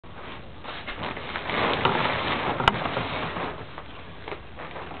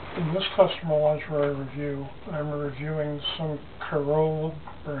In this customer lingerie review, I'm reviewing some Carole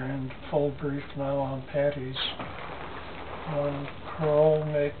brand full brief nylon panties. Carole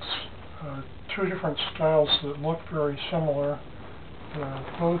makes two different styles that look very similar. They're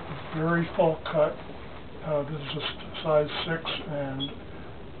both very full cut. This is a size 6 and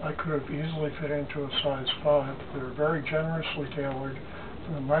I could have easily fit into a size 5. They're very generously tailored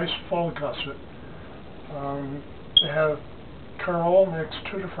with a nice full gusset. Carole makes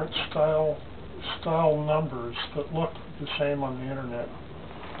two different style numbers that look the same on the internet.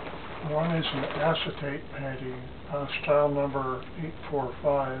 One is an acetate panty, style number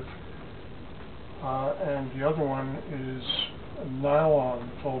 845, and the other one is a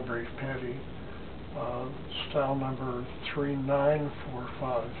nylon full brief panty, style number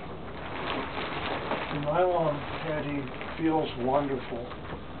 3945. The nylon panty feels wonderful.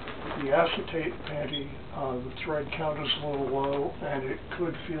 The acetate panty, the thread count is a little low, and it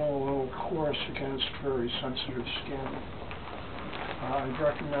could feel a little coarse against very sensitive skin. I'd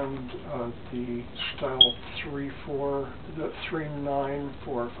recommend the style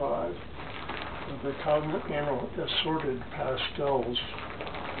 3945. They come in assorted pastels.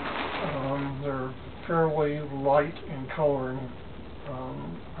 They're fairly light in coloring. I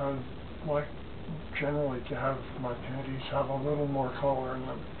like generally to have my panties have a little more color in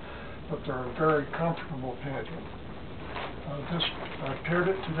them, but they're a very comfortable panty. I paired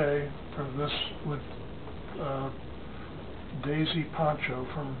it today with Daisy Poncho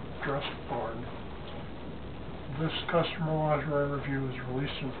from Dressbarn. This customer lingerie review is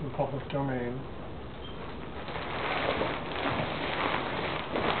released into the public domain.